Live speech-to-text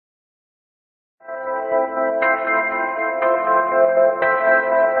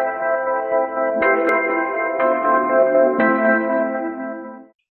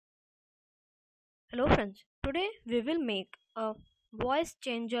we will make a voice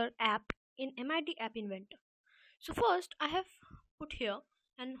changer app in MIT App Inventor. So first I have put here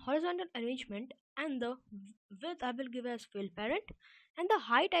an horizontal arrangement, and the width I will give as fill parent and the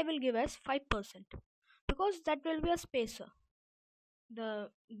height I will give as 5% because that will be a spacer.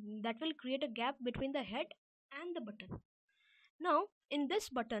 That will create a gap between the head and the button. Now in this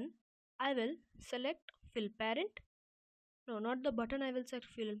button I will select fill parent. No, not the button. I will set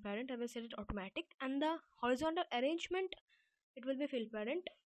fill parent. I will set it automatic, and the horizontal arrangement it will be fill parent,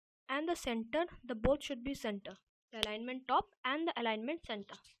 and the center, the both should be center, the alignment top and the alignment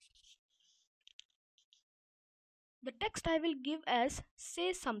center. The text I will give as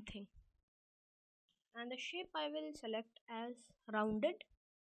say something, and the shape I will select as rounded,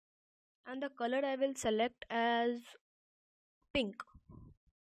 and the color I will select as pink,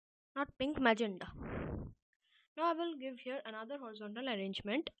 not pink, magenta. Now I will give here another horizontal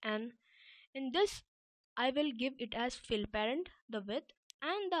arrangement, and in this I will give it as fill parent, the width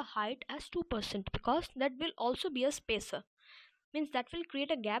and the height as 2% because that will also be a spacer, means that will create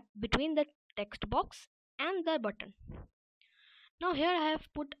a gap between the text box and the button. Now here I have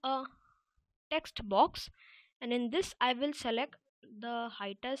put a text box, and in this I will select the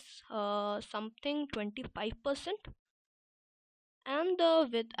height as something 25% and the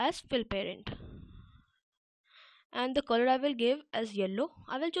width as fill parent, and the color I will give as yellow.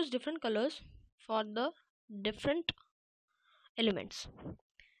 I will choose different colors for the different elements,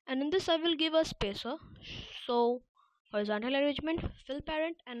 and in this I will give a spacer, so horizontal arrangement, fill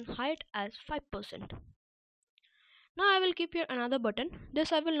parent and height as 5%. Now I will keep here another button.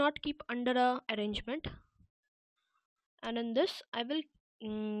 This I will not keep under a arrangement, and in this I will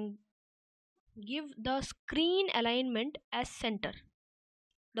give the screen alignment as center,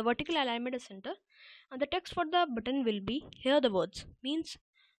 the vertical alignment as center, and the text for the button will be here the words, means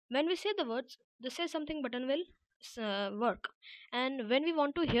when we say the words, the say something button will work, and when we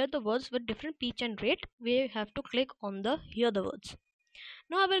want to hear the words with different pitch and rate, we have to click on the hear the words.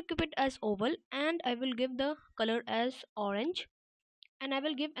 Now I will keep it as oval, and I will give the color as orange, and I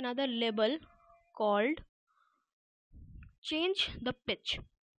will give another label called change the pitch,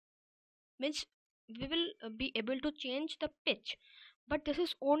 means we will be able to change the pitch, but this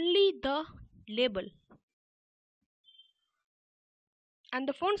is only the label. And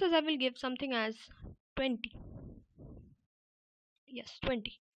the font size I will give something as 20, yes,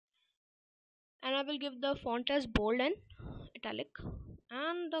 20, and I will give the font as bold and italic,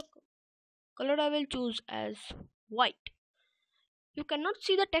 and the color I will choose as white. You cannot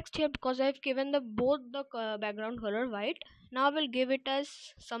see the text here because I have given the both the background color white. Now I will give it as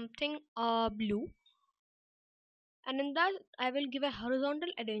something blue, and in that I will give a horizontal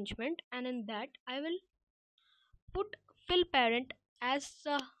arrangement, and in that I will put fill parent as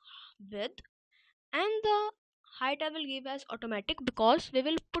the width, and the height I will give as automatic because we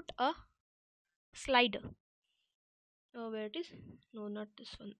will put a slider. Where it is? No, not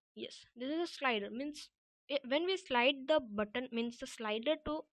this one. Yes, this is a slider, means when we slide the button, means the slider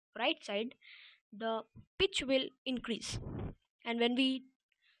to right side, the pitch will increase, and when we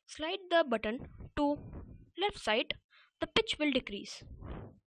slide the button to left side, the pitch will decrease.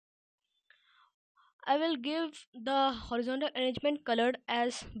 I will give the horizontal arrangement colored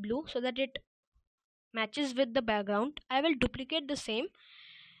as blue so that it matches with the background. I will duplicate the same,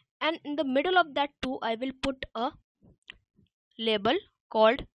 and in the middle of that too I will put a label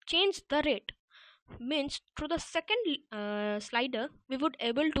called change the rate, means through the second slider we would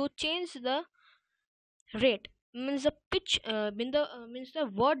able to change the rate, means the pitch means the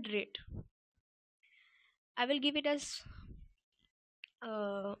word rate. I will give it as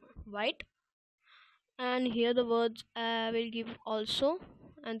white, and here the words I will give also,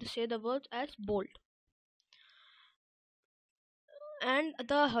 and to say the words as bold, and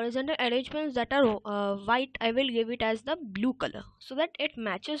the horizontal arrangements that are white I will give it as the blue color so that it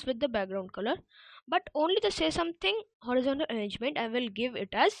matches with the background color, but only to say something horizontal arrangement I will give it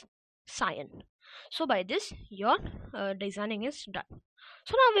as cyan. So by this your designing is done.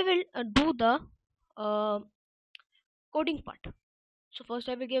 So now we will do the uh, coding part. So first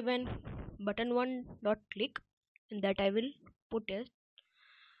I will give an button one dot click, and that I will put a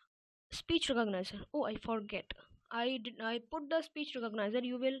speech recognizer. Oh, I forget, I put the speech recognizer.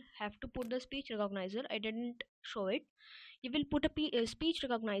 You will have to put the speech recognizer, I didn't show it. You will put a speech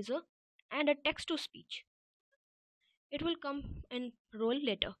recognizer and a text to speech. It will come in role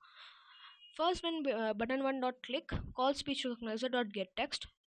later. First, when button one dot click, call speech recognizer dot get text,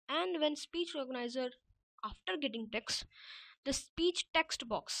 and when speech recognizer after getting text, the speech text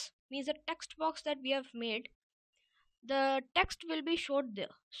box, means the text box that we have made, the text will be showed there.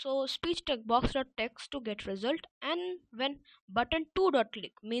 So speech text box dot text to get result, and when button 2 dot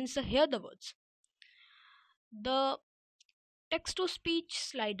click means to hear the words. The text to speech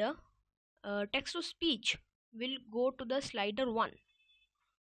slider, text to speech will go to the slider 1.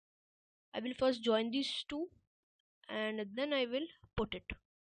 I will first join these two and then I will put it.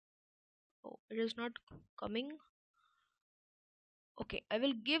 Oh, it is not coming. Okay, I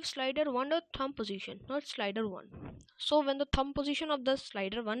will give slider 1 the thumb position, not slider 1. So when the thumb position of the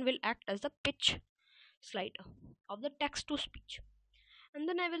slider 1 will act as the pitch slider of the text to speech, and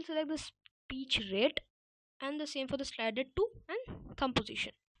then I will select the speech rate, and the same for the slider 2 and thumb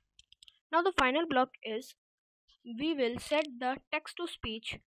position. Now the final block is we will set the text to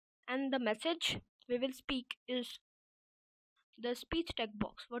speech, and the message we will speak is the speech text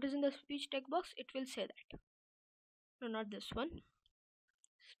box. What is in the speech text box? It will say that. No, not this one.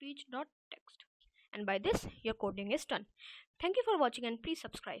 Speech.text. And by this, your coding is done. Thank you for watching and please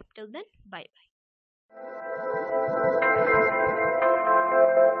subscribe. Till then, bye bye.